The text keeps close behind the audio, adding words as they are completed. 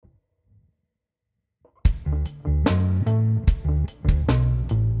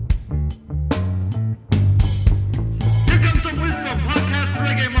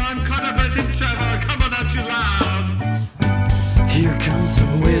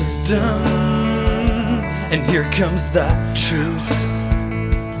wisdom, and here comes the truth.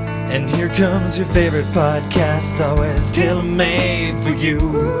 And here comes your favorite podcast, always tailor-made for you.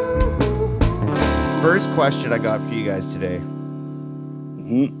 First question I got for you guys today.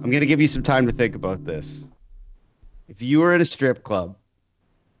 I'm going to give you some time to think about this. If you were in a strip club,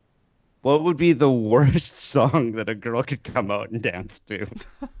 what would be the worst song that a girl could come out and dance to?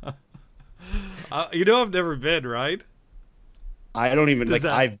 I've never been, right? I don't even,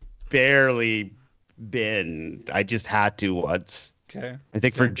 I've barely been. I just had to once. Okay. I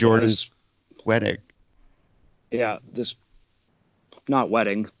think for Jordan's wedding. Yeah, not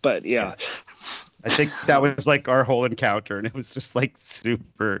wedding, but yeah. I think that was like our whole encounter, and it was just like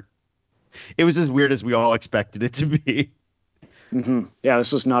super. It was as weird as we all expected it to be. Mm-hmm. Yeah,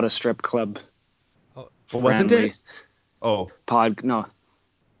 this was not a strip club. Wasn't it? Oh. No.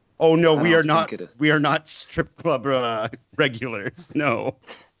 Oh no, we are not. We are not strip club regulars. No.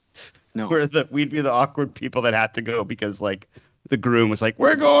 No. We'd be the awkward people that had to go because like the groom was like,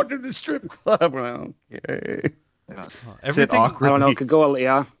 "We're going to the strip club." Well, okay. Yeah. Everything. I don't know. Could go.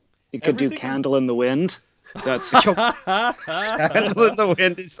 Yeah. You could do "Candle in the Wind." That's "Candle in the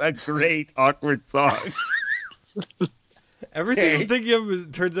Wind" is a great awkward song. Everything I'm thinking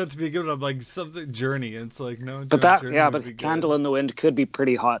of turns out to be good. I'm like something Journey. And it's like no. But "Candle in the Wind" could be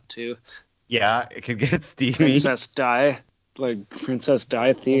pretty hot too. Yeah, it could get steamy. Princess Di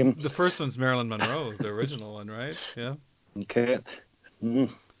theme. The first one's Marilyn Monroe, the original one, right? Yeah. Okay. Mm.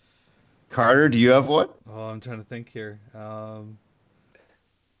 Carter, do you have one? Oh, I'm trying to think here.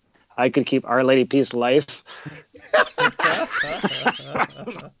 I could keep Our Lady Peace Life.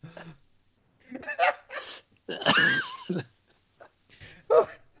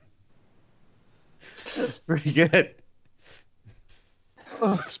 That's pretty good.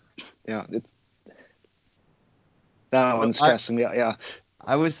 Yeah, it's that one's stressing me out. Yeah.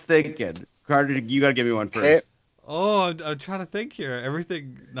 I was thinking, Carter, you gotta give me one first. Okay. Oh, I'm trying to think here.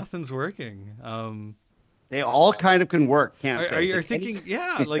 Nothing's working. They all kind of can work, can't they? Are you thinking?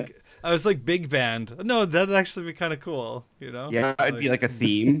 Yeah, like I was like big band. No, that'd actually be kind of cool. Yeah, it'd be like a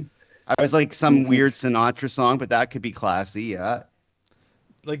theme. I was like some weird Sinatra song, but that could be classy. Yeah.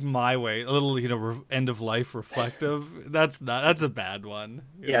 Like My Way, a little, end of life reflective. That's a bad one.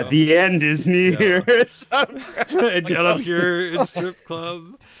 Yeah, the end is near. Yeah. And get up here in strip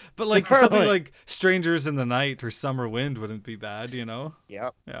club. But like something like Strangers in the Night or Summer Wind wouldn't be bad, Yep.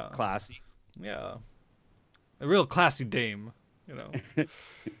 Yeah. Classy. Yeah. A real classy dame, It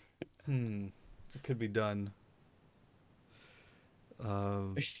could be done.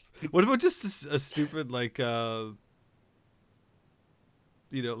 What about just a stupid like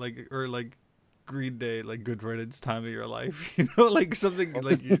Green Day, like Good Riddance, Time of Your Life, like something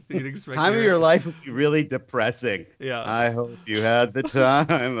like you'd expect. Time of Your Life would be really depressing. Yeah. I hope you had the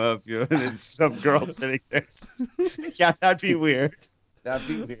time of your. And it's some girl sitting there. Yeah, that'd be weird. That'd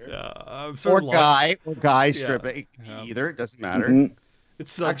be weird. Yeah. Or guy stripping. Yeah. Either it doesn't matter. Mm-hmm.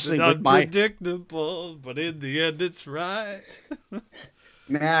 It's actually unpredictable, but in the end, it's right.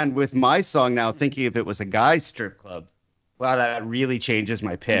 Man, with my song now, thinking if it was a guy's strip club, wow, that really changes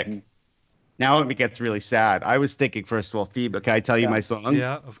my pick. Mm-hmm. Now it gets really sad. I was thinking, first of all, Phoebe, can I tell you my song?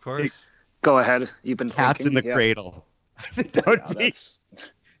 Yeah, of course. Go ahead. You've been Cats in the Cradle. I think that would be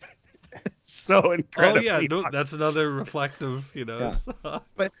so incredible. Oh, yeah, no, that's another reflective, song.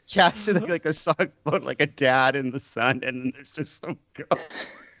 But Cats in like a song about like a dad in the sun, and then there's just some girl.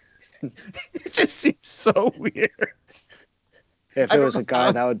 It just seems so weird. If it was a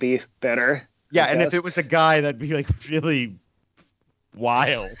guy, that would be better. Yeah, and if it was a guy, that'd be like really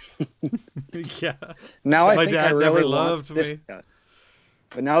wild. Yeah. Now I My think dad I really never want loved this. me. Yeah.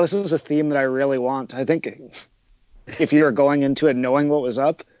 But now this is a theme that I really want. I think if you were going into it knowing what was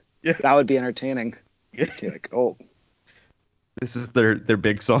up, that would be entertaining. Yeah. Like, oh, this is their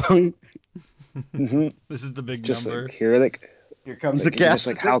big song. Mm-hmm. This is the big just number. Like, here comes the cat.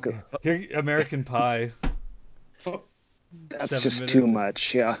 Like, how could... Here, American Pie. That's just too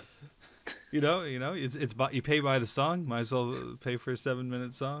much. Yeah. It's you pay by the song. Might as well pay for a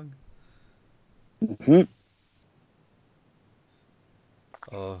 7-minute song. Mm-hmm.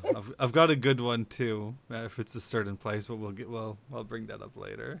 Oh, I've got a good one too. If it's a certain place, but I'll bring that up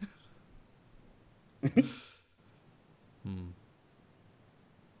later.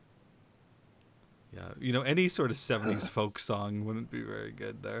 Yeah, any sort of 70s folk song wouldn't be very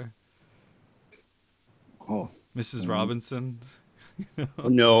good there. Oh, Mrs. Robinson.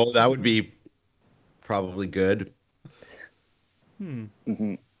 No, that would be probably good.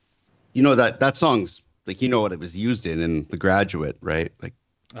 Mm-hmm. That song's like what it was used in The Graduate, right? Like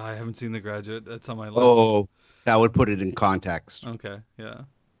I haven't seen The Graduate. That's on my list. Oh, that would put it in context. Okay, yeah.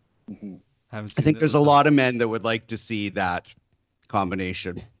 Haven't I seen think it there's with a them. lot of men that would like to see that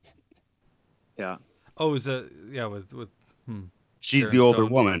combination. Yeah. Oh, is that with She's Sharon the older Stone?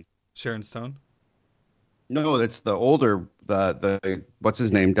 woman. Sharon Stone? No, that's the older the what's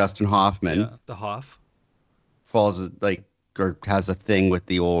his name? Dustin Hoffman Yeah, the Hoff. falls like or has a thing with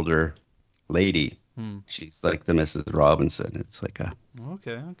the older lady. Hmm. She's like the Mrs. Robinson. It's like a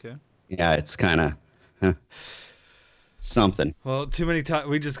Okay. yeah, it's kind of something. Well, too many times.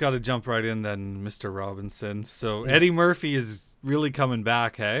 We just got to jump right in then, Mr. Robinson. So Eddie Murphy is really coming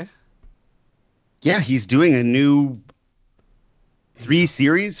back, hey? Yeah, he's doing a new 3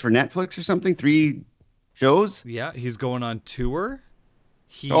 series for Netflix or something. 3 shows. Yeah, he's going on tour.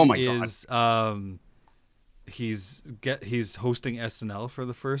 He Oh my God. is he's hosting SNL for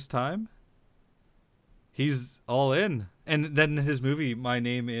the first time. He's all in. And then his movie, My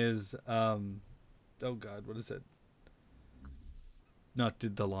Name Is oh God, what is it? Not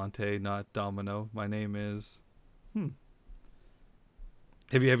Delonte, not Domino. My Name Is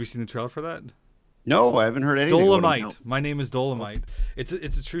Have you seen the trailer for that? No, I haven't heard anything about him. Dolomite. My Name Is Dolomite. It's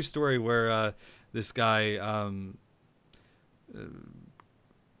a true story where this guy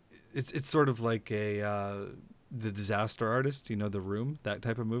it's sort of like a the Disaster Artist, you know, The Room, that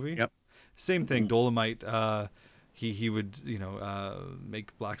type of movie. Yep. Same thing. Dolomite. He would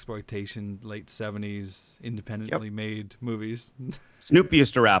make blaxploitation late 70s independently made movies. Snoopy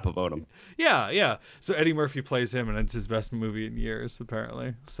used to rap about him. Yeah. So Eddie Murphy plays him, and it's his best movie in years,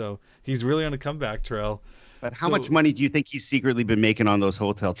 apparently. So he's really on a comeback trail. But how much money do you think he's secretly been making on those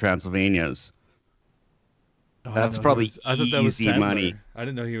Hotel Transylvanias? Oh, That's I probably thought that was easy Sandler. money. I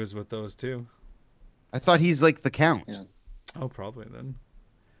didn't know he was with those too. I thought he's like the Count. Yeah. Oh, probably then.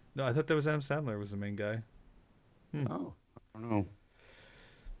 No, I thought that was Adam Sandler was the main guy. Oh, I don't know.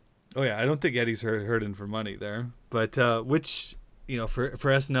 Oh yeah, I don't think Eddie's hurting for money there. But which, for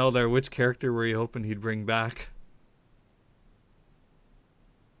SNL there, which character were you hoping he'd bring back?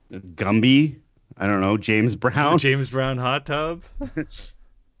 Gumby? I don't know. James The Brown? James Brown hot tub?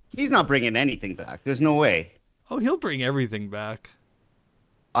 He's not bringing anything back. There's no way. Oh, he'll bring everything back.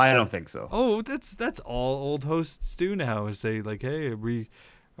 I don't think so. Oh, that's all old hosts do now is they like, hey,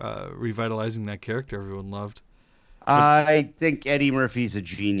 revitalizing that character everyone loved. I think Eddie Murphy's a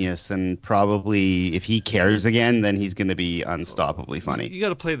genius, and probably if he cares again, then he's going to be unstoppably funny. You got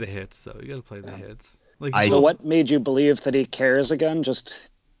to play the hits though. You got to play the hits. Like I- So what made you believe that he cares again? Just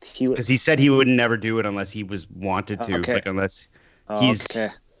he Because he said he would never do it unless he was wanted to. Okay. Like unless Oh, he's okay.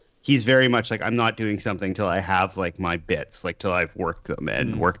 he's very much like, I'm not doing something till I have like my bits, like till I've worked them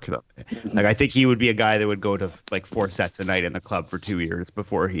and worked them. Like I think he would be a guy that would go to like 4 sets a night in a club for 2 years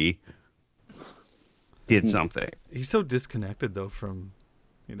before he did something. He's so disconnected though from,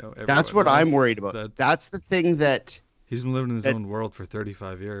 everyone That's what I'm else. worried about. That's the thing that He's been living in his that- own world for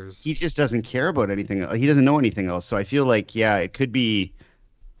 35 years. he just doesn't care about anything. He doesn't know anything else. So I feel like, yeah, it could be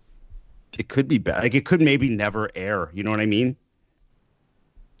bad. Like it could maybe never air. You know what I mean?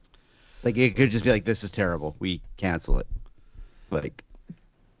 Like it could just be like, this is terrible. We cancel it. Like,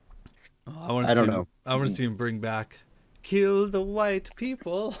 I don't know. I want to see him bring back "Kill the White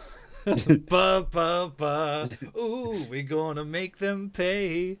People." Ba ba ba. Ooh, we gonna make them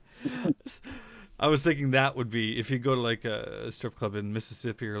pay. I was thinking that would be if you go to like a strip club in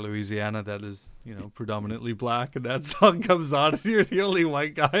Mississippi or Louisiana that is, predominantly black, and that song comes on, and you're the only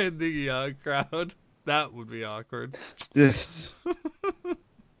white guy in the crowd. That would be awkward.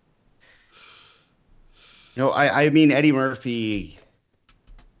 No, I mean Eddie Murphy.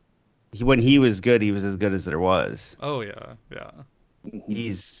 When he was good, he was as good as there was. Oh yeah.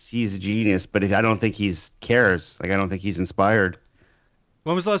 He's a genius, but I don't think he's cares. Like I don't think he's inspired.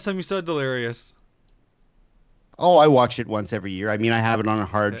 When was the last time you saw Delirious? Oh, I watch it once every year. I mean, I have it on a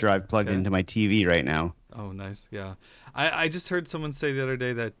hard Okay, drive plugged okay. into my TV right now. Oh, nice. Yeah. I just heard someone say the other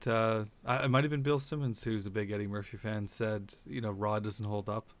day that it might have been Bill Simmons, who's a big Eddie Murphy fan, said, Raw doesn't hold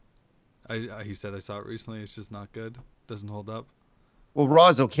up. He said, I saw it recently. It's just not good. Doesn't hold up. Well,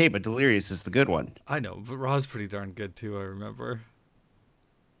 Raw's okay, but Delirious is the good one. I know, but Raw's pretty darn good too, I remember.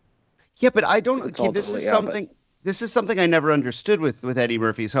 Yeah, but I don't. It's Okay, this ultimately, is yeah, something. This is something I never understood with Eddie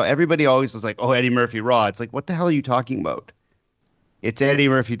Murphy. So everybody always was like, "Oh, Eddie Murphy Raw." It's like, what the hell are you talking about? It's Eddie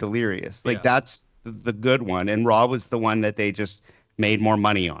Murphy Delirious. Like Yeah. that's the good one, and Raw was the one that they just made more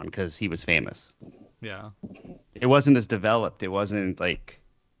money on because he was famous. Yeah. It wasn't as developed. It wasn't like.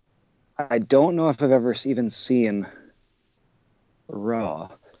 I don't know if I've ever even seen Raw.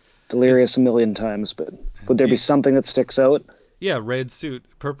 Delirious a million times, but would there be something that sticks out? Yeah, red suit,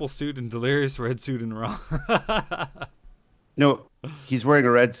 purple suit, and Delirious, red suit and Raw. No, he's wearing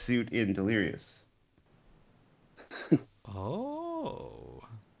a red suit in Delirious. Oh.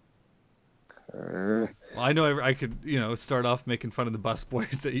 Er, Well, I know I could, start off making fun of the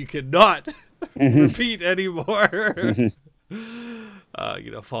busboys that you could not Mm-hmm. repeat anymore.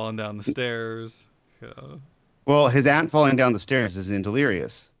 Falling down the stairs. Well, his aunt falling down the stairs is in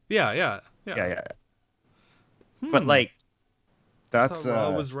Delirious. Yeah. Yeah. But like, I that's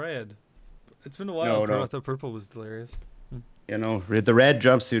thought Raw was red. It's been a while. No. I thought purple was Delirious. the red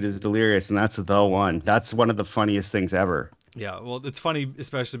jumpsuit is Delirious, and that's the one. That's one of the funniest things ever. Yeah, well, it's funny,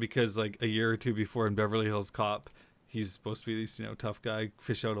 especially because like a year or two before in Beverly Hills Cop, he's supposed to be this, tough guy,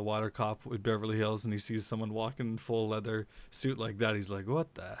 fish out of water cop with Beverly Hills, and he sees someone walking in full leather suit like that. He's like,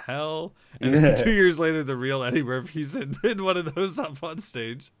 what the hell? And then 2 years later, the real Eddie Murphy's in one of those up on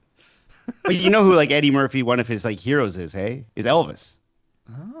stage. But you know who like Eddie Murphy, one of his like heroes is, hey? Is Elvis.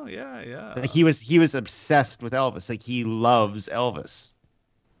 Oh, yeah. Like he was obsessed with Elvis. Like he loves Elvis.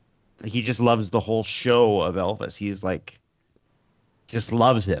 Like he just loves the whole show of Elvis. He's like just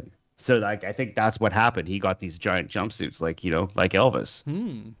loves him. So like I think that's what happened. He got these giant jumpsuits like, like Elvis.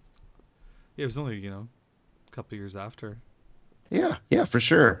 Yeah, it was only, a couple years after. Yeah, for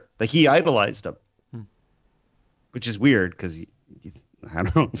sure. Like he idolized him. Which is weird because I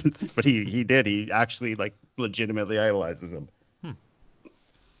don't know, but he did. He actually like legitimately idolizes him.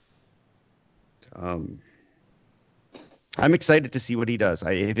 I'm excited to see what he does.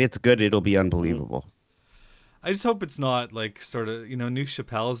 If it's good, it'll be unbelievable. I just hope it's not like sort of, New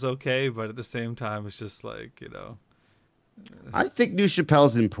Chappelle's okay, but at the same time, it's just like, I think New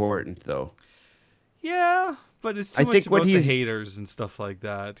Chappelle's important though. Yeah, but it's too I much think what about the he's- haters and stuff like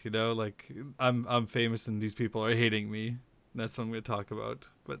that, Like I'm famous and these people are hating me. That's what I'm going to talk about.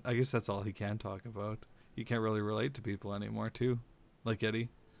 But I guess that's all he can talk about. He can't really relate to people anymore, too, like Eddie.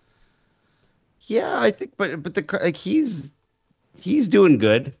 Yeah, I think, but he's doing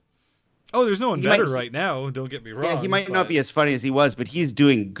good. Oh, there's no one He better might- right now. Don't get me wrong. Yeah, he might but- not be as funny as he was, but he's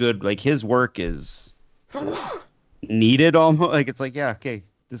doing good. Like his work is needed almost. Like it's like, yeah, okay,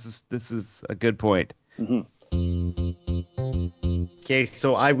 this is a good point. Okay,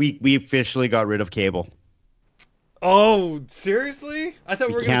 so we officially got rid of cable. Oh, seriously? I thought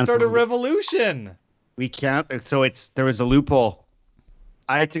we were going to start a canceled it. revolution. We can't. So there was a loophole.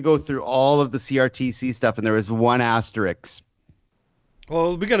 I had to go through all of the CRTC stuff, and there was one asterisk.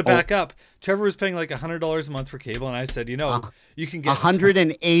 Well, we got to back up. Trevor was paying like $100 a month for cable, and I said, you can get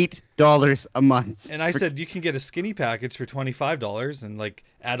 $108 a month. And I said, you can get a skinny package for $25 and like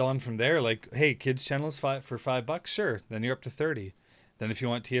add on from there. Like, hey, kids channels for $5, sure. Then you're up to 30. Then if you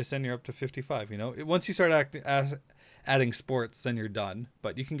want TSN, you're up to 55. Once you start adding sports, then you're done.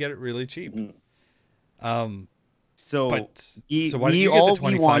 But you can get it really cheap. So why we don't you get the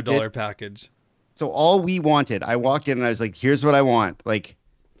 $25 package? So all we wanted, I walked in and I was like, here's what I want. Like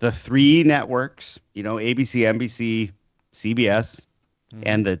the 3 networks, ABC, NBC, CBS,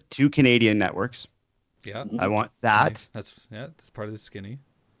 and the 2 Canadian networks. Yeah. I want that. That's part of the skinny.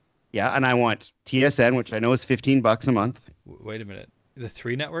 Yeah, and I want TSN, which I know is $15 a month. Wait a minute. The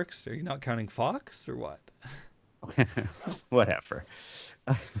 3 networks? Are you not counting Fox or what? Whatever.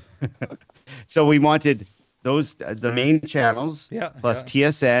 So we wanted those, the main channels, plus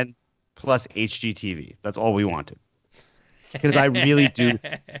TSN, plus HGTV. That's all we wanted. Because I really do.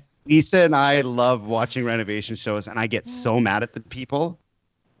 Lisa and I love watching renovation shows, and I get so mad at the people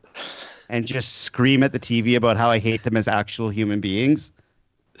and just scream at the TV about how I hate them as actual human beings.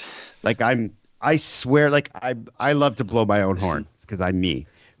 Like I swear, like I love to blow my own horn because I'm me.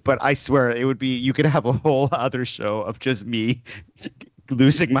 But I swear it would be, you could have a whole other show of just me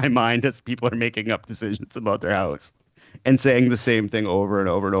losing my mind as people are making up decisions about their house and saying the same thing over and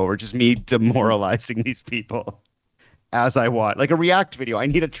over and over. Just me demoralizing these people as I watch. Like a React video. I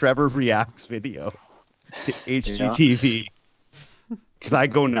need a Trevor Reacts video to HGTV because I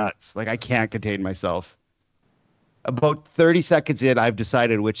go nuts. Like I can't contain myself. About 30 seconds in, I've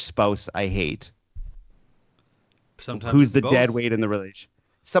decided which spouse I hate. Sometimes Who's the both. dead weight in the relationship.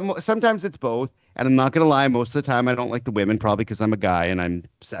 Sometimes it's both, and I'm not gonna lie, most of the time I don't like the women, probably because I'm a guy and I'm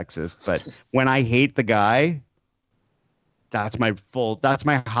sexist. But when I hate the guy, that's my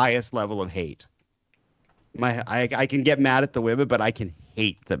highest level of hate. I can get mad at the women, but I can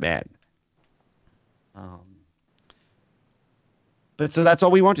hate the men. But so that's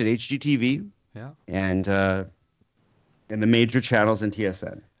all we wanted: HGTV, and the major channels in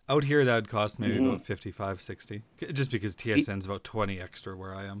TSN. Out here, that would cost maybe about $55, $60, just because TSN's about 20 extra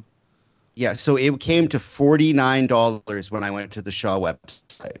where I am. Yeah, so it came to $49 when I went to the Shaw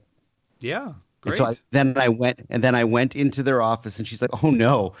website. Yeah, great. And so then I went into their office, and she's like, "Oh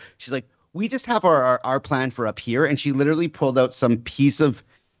no!" She's like, "We just have our plan for up here," and she literally pulled out some piece of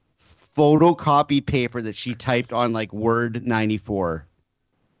photocopy paper that she typed on like Word 94.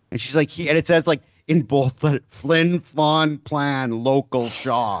 And she's like, and it says like in bold letters, Flin Flon Plan Local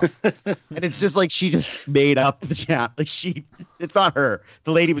Shaw. And it's just like she just made up the channel. Like it's not her.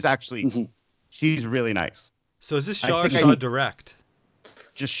 The lady was actually, she's really nice. So is this Shaw or think Shaw Direct?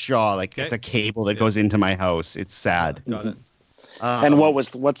 Just Shaw, like Okay. it's a cable that goes into my house. It's sad. Got it. And what's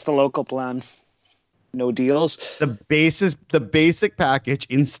the local plan? No deals? The basic package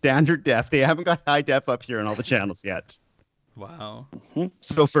in standard def. They haven't got high def up here on all the channels yet. Wow.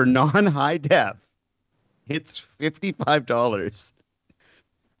 So for non-high def, it's $55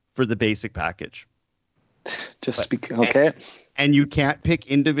 for the basic package. Okay. And you can't pick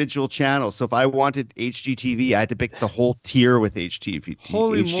individual channels. So if I wanted HGTV, I had to pick the whole tier with HGTV.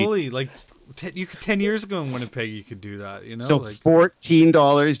 Holy moly! Like 10 years ago in Winnipeg, you could do that. You know. So like,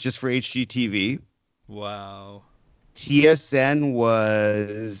 $14 just for HGTV. wow. TSN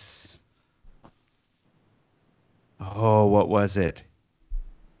was, what was it?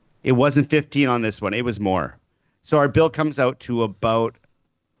 It wasn't 15 on this one. It was more. So our bill comes out to about,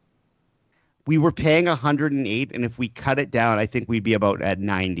 we were paying 108, and if we cut it down, I think we'd be about at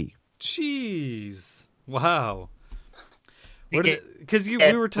 90. Jeez. Wow. Okay. Because we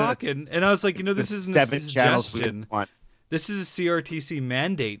were talking, and I was like, this isn't a 7 channels we suggestion. want. This is a CRTC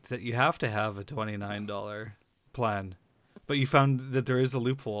mandate that you have to have a $29 plan. But you found that there is a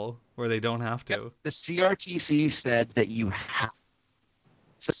loophole where they don't have to. The CRTC said that you have.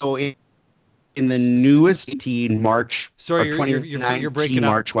 So in the newest 18 March, Sorry, or you're breaking up.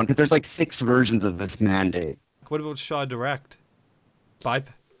 March one, because there's like 6 versions of this mandate. What about Shaw Direct?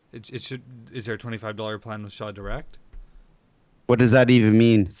 It should. Is there a $25 plan with Shaw Direct? What does that even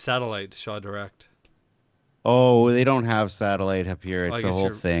mean? It's satellite Shaw Direct. Oh, they don't have satellite up here. I It's a guess whole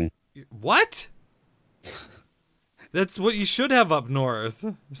you're- thing. What? That's what you should have up north.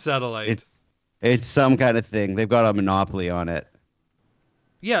 Satellite. It's some kind of thing. They've got a monopoly on it.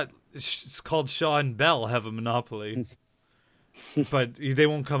 Yeah, it's called Shaw and Bell have a monopoly. But they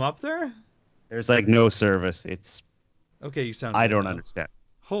won't come up there? There's like no service. It's Okay, you sound I good don't now. understand.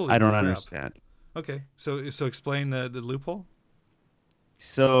 Holy I don't crap. understand. Okay, so explain the loophole.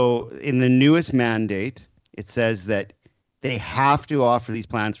 So in the newest mandate, it says that they have to offer these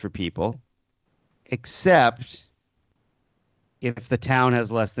plans for people, except if the town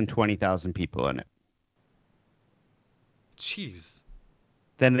has less than 20,000 people in it. Jeez.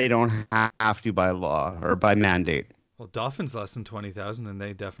 Then they don't have to by law or by mandate. Well, Dolphin's less than 20,000, and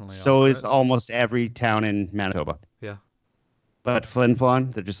they definitely So offer is it. almost every town in Manitoba. Yeah. But Flin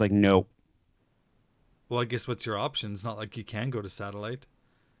Flon, they're just like, nope. Well, I guess what's your option? It's not like you can go to satellite.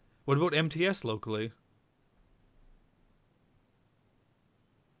 What about MTS locally?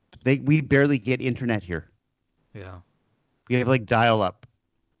 We barely get internet here. Yeah. We have like dial up.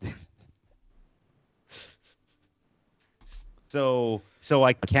 So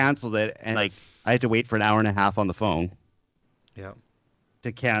I canceled it, and like I had to wait for an hour and a half on the phone Yeah.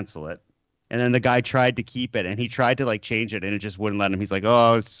 to cancel it. And then the guy tried to keep it, and he tried to like change it, and it just wouldn't let him. He's like,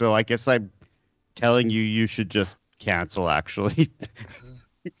 "Oh, so I guess I'm telling you should just cancel." Actually,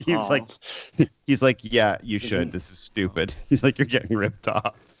 he's like, "Yeah, you should. This is stupid." He's like, "You're getting ripped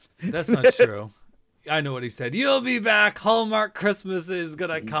off." That's not true. I know what he said. You'll be back. Hallmark Christmas is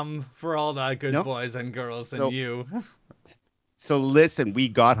gonna come for all the good Nope. boys and girls So- and you. So listen, we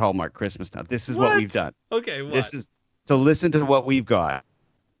got Hallmark Christmas now. This is what we've done. Okay, what? So listen to what we've got.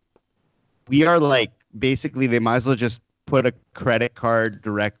 We are like, basically, they might as well just put a credit card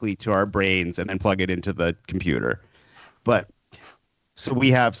directly to our brains and then plug it into the computer. But so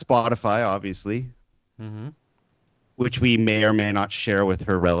we have Spotify, obviously, Mm-hmm. which we may or may not share with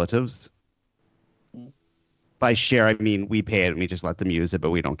her relatives. By share, I mean we pay it and we just let them use it,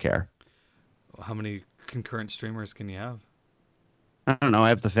 but we don't care. How many concurrent streamers can you have? I don't know. I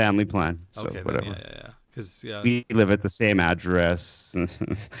have the family plan, so Okay, whatever. then yeah. Because We live at the same address.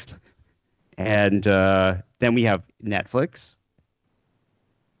 And then we have Netflix.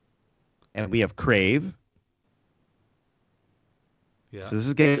 And we have Crave. yeah. So this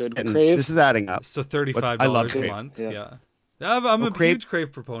is Good. getting, Crave. this is adding up. So $35 I love a Crave. month. Yeah. Yeah. I'm a Crave- huge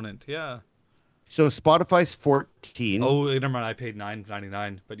Crave proponent. Yeah. So Spotify's 14. Oh, never mind. I paid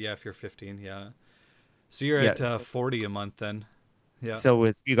 $9.99, but yeah, if you're 15, yeah. So you're at Yeah, 40 a month then. Yeah. So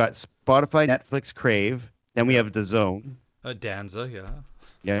you got Spotify, Netflix, Crave. Then we have The Zone. Danza, yeah.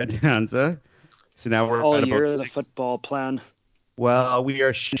 Yeah, Danza. So now we're All at year about the 6. football plan. Well, we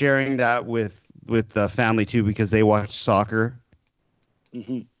are sharing that with the family too because they watch soccer.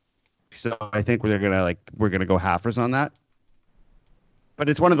 Hmm. So I think we're gonna go halfers on that. But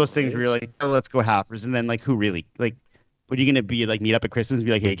it's one of those things where you're like, oh, let's go halfers, and then like, who really like? What are you gonna be like? Meet up at Christmas and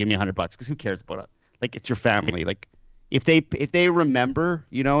be like, hey, give me $100 because who cares about it? Like, it's your family. Like, If they remember,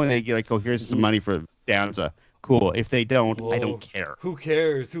 you know, and they get like, oh, here's some money for Danza. Cool. If they don't, I don't care. Who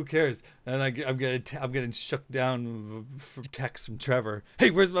cares? Who cares? And I'm getting shook down from text from Trevor. Hey,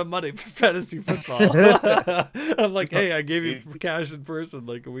 where's my money for fantasy football? I'm like, hey, I gave you cash in person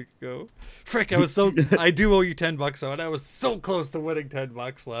like a week ago. Frick, I do owe you $10 though, and I was so close to winning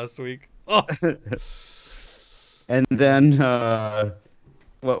 $10 last week. Oh. And then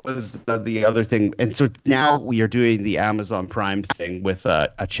what was the other thing? And so now we are doing the Amazon Prime thing with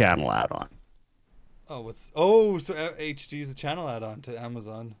a channel add-on. So HD is a channel add-on to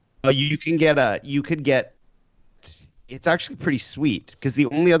Amazon. You could get. It's actually pretty sweet because the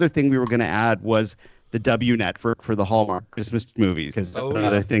only other thing we were going to add was the WNet for the Hallmark Christmas movies because that's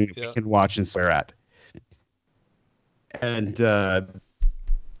another thing we can watch and swear at. And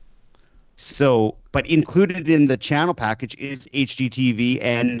but included in the channel package is HGTV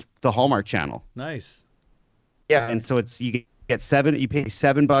and the Hallmark channel. Nice. Yeah, and so you pay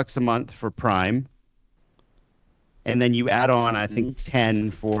 $7 a month for Prime. And then you add on, I think,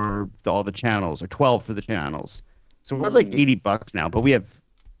 10 for all the channels, or 12 for the channels. So we're like $80 now, but we have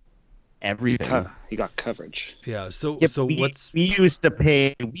everything. You got coverage. Yeah. So we used to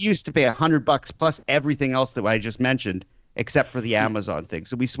pay $100 plus everything else that I just mentioned, except for the Amazon thing.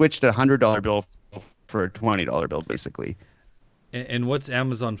 So we switched a $100 bill for a $20 bill, basically. And what's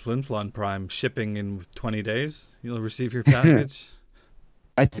Amazon Flin Flon Prime shipping in 20 days? You'll receive your package.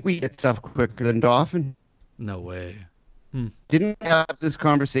 I think we get stuff quicker than Dolphin. No way. Didn't we have this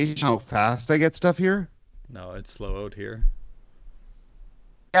conversation how fast I get stuff here? No, it's slow out here.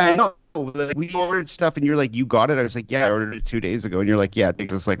 Yeah, I know. Like, we ordered stuff and you're like, you got it? I was like, yeah, I ordered it 2 days ago. And you're like, yeah, it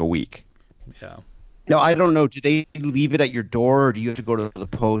takes us like a week. Yeah. No, I don't know. Do they leave it at your door or do you have to go to the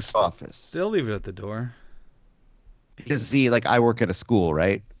post office? They'll leave it at the door. Because, see, like, I work at a school,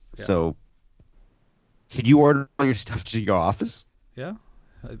 right? Yeah. So, could you order all your stuff to your office? Yeah,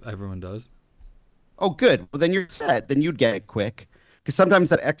 everyone does. Oh, good. Well, then you're set. Then you'd get it quick. Because sometimes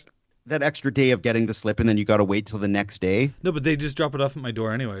that extra day of getting the slip and then you got to wait till the next day. No, but they just drop it off at my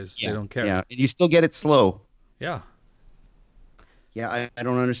door anyways. Yeah. They don't care. Yeah, and you still get it slow. Yeah. Yeah, I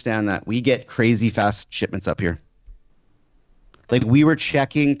don't understand that. We get crazy fast shipments up here. Like, we were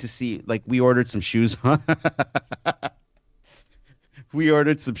checking to see, like, we ordered some shoes. We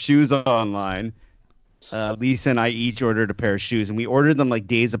ordered some shoes online. Lisa and I each ordered a pair of shoes, and we ordered them like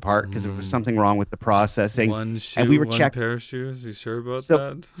days apart because there was something wrong with the processing. One shoe, and we were one pair of shoes. You sure about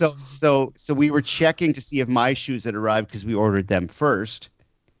that? So we were checking to see if my shoes had arrived because we ordered them first.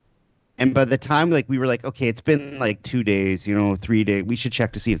 And by the time we were like, okay, it's been like 2 days, 3 days. We should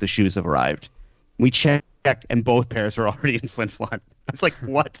check to see if the shoes have arrived. We checked, and both pairs were already in Flin Flon. I was like,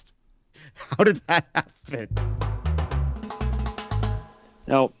 what? How did that happen?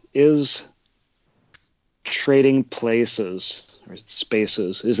 Now, is Trading Places or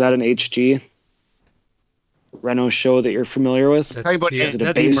Spaces, is that an HG Reno show that you're familiar with? That's Is it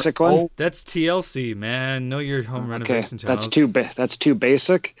a basic one? That's TLC, man. Know your home renovation channels. That's too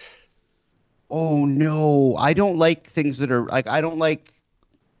basic. Oh no, I don't like things that are like, I don't like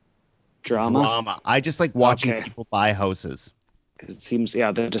drama. I just like watching people buy houses. It seems,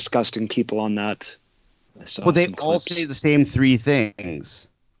 the disgusting people on that. Well, they all say the same three things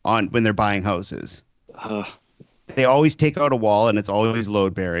when they're buying houses. They always take out a wall and it's always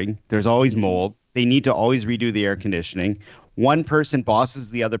load bearing. There's always mold. They need to always redo the air conditioning. One person bosses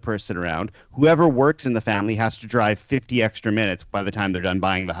the other person around. Whoever works in the family has to drive 50 extra minutes by the time they're done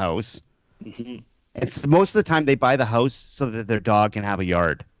buying the house. Mm-hmm. And most of the time they buy the house so that their dog can have a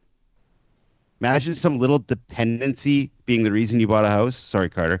yard. Imagine some little dependency being the reason you bought a house. Sorry,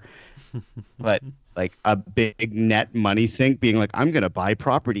 Carter. But like a big net money sink being like, I'm going to buy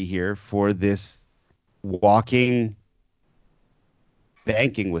property here for this walking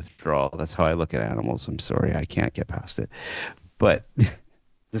banking withdrawal. That's how I look at animals. I'm sorry, I can't get past it. But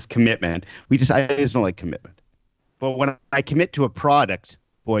this commitment, I just don't like commitment. But when I commit to a product,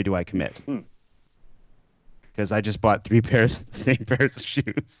 boy, do I commit. Because I just bought 3 pairs of the same pairs of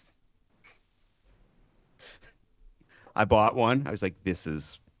shoes. I bought one. I was like,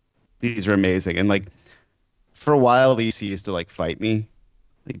 these are amazing. And like, for a while, Lisa used to like fight me.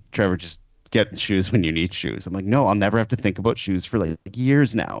 Like, Trevor, just get shoes when you need shoes. I'm like, no, I'll never have to think about shoes for like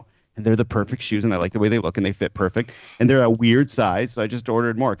years now. And they're the perfect shoes, and I like the way they look, and they fit perfect. And they're a weird size, so I just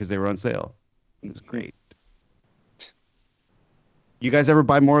ordered more because they were on sale. It was great. You guys ever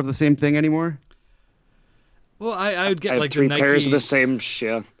buy more of the same thing anymore? Well, I would get I have like 3 the Nike... pairs of the same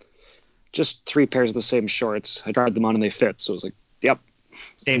shit. Just 3 pairs of the same shorts. I tried them on and they fit, so I was like, yep.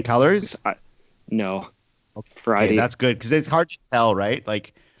 Same colors? No. Okay, variety. that's good because it's hard to tell, right?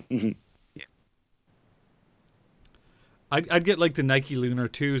 Like, mm-hmm. I'd get like the Nike Lunar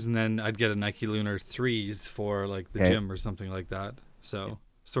 2s, and then I'd get a Nike Lunar 3s for like the Okay. gym or something like that. So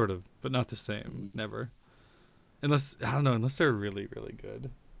sort of, but not the same. Never. Unless I don't know. Unless they're really really good.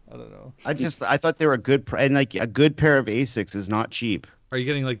 I don't know. I thought they were a good and like a good pair of Asics is not cheap. Are you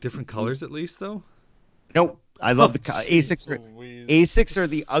getting like different colors at least though? Nope. I love the jeez Asics. Louise. Asics are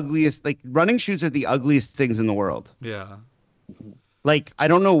the ugliest. Like running shoes are the ugliest things in the world. Yeah. Like I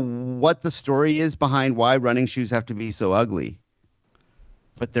don't know what the story is behind why running shoes have to be so ugly,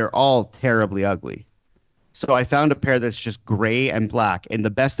 but they're all terribly ugly. So I found a pair that's just gray and black, and the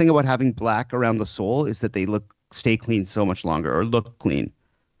best thing about having black around the sole is that they stay clean so much longer, or look clean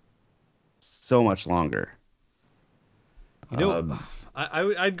so much longer. You know,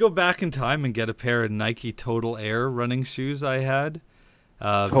 I'd go back in time and get a pair of Nike Total Air running shoes I had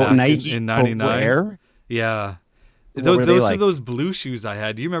back Nike in Total '99. Air? Yeah. What Those were they are like? those blue shoes I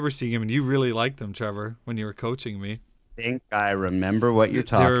had. Do you remember seeing them? And you really liked them, Trevor, when you were coaching me. I think I remember what you're They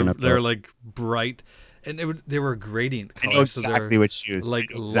talking were, about. They're like bright, and they were gradient I colors. know so exactly they're which shoes.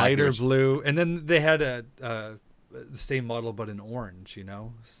 like I know exactly lighter which- blue, and then they had the same model but in orange. You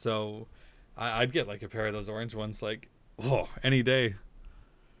know, so I'd get like a pair of those orange ones, like any day.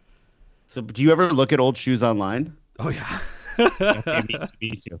 So, do you ever look at old shoes online? Oh yeah. Okay,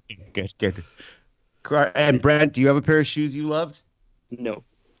 me too. Good. And Brent, do you have a pair of shoes you loved? No,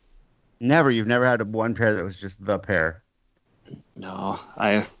 Never. You've never had one pair that was just the pair. no,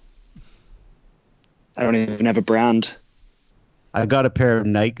 I don't even have a brand. I got a pair of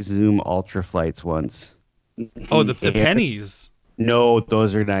Nike Zoom Ultra Flights once. Oh, the Yes. pennies. No,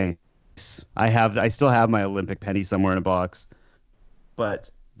 those are nice. I still have my Olympic penny somewhere in a box. But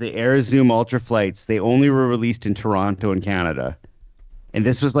the Air Zoom Ultra Flights, they only were released in Toronto and Canada. And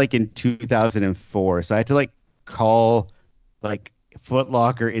this was like in 2004. So I had to like call like Foot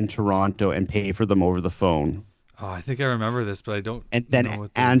Locker in Toronto and pay for them over the phone. Oh, I think I remember this, but I don't. And know then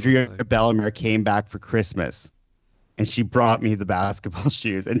what they Andrea look like. Bellemare came back for Christmas. And she brought me the basketball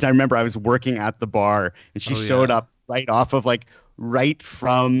shoes. And I remember I was working at the bar and she Oh, showed yeah. up right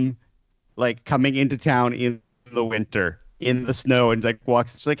from like coming into town in the winter in the snow and like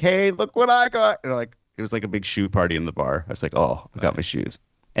walks. She's like, "Hey, look what I got!" And like it was like a big shoe party in the bar. I was like, "Oh, I got my Nice. shoes,"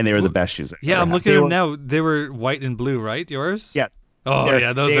 and they were the Well, best shoes. I've Yeah, ever I'm had. looking They at them were- now. They were white and blue, right? Yours? Yeah. Oh They're-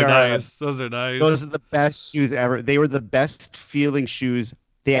 yeah, those they are are, nice. Those are nice. Those are the best shoes ever. They were the best feeling shoes.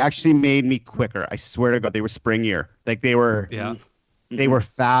 They actually made me quicker. I swear to God, they were springier. Like they were. Yeah. They were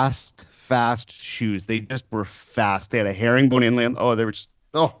fast shoes. They just were fast. They had a herringbone inlay. Oh, they were just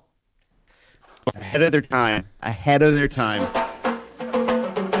ahead of their time. Ahead of their time.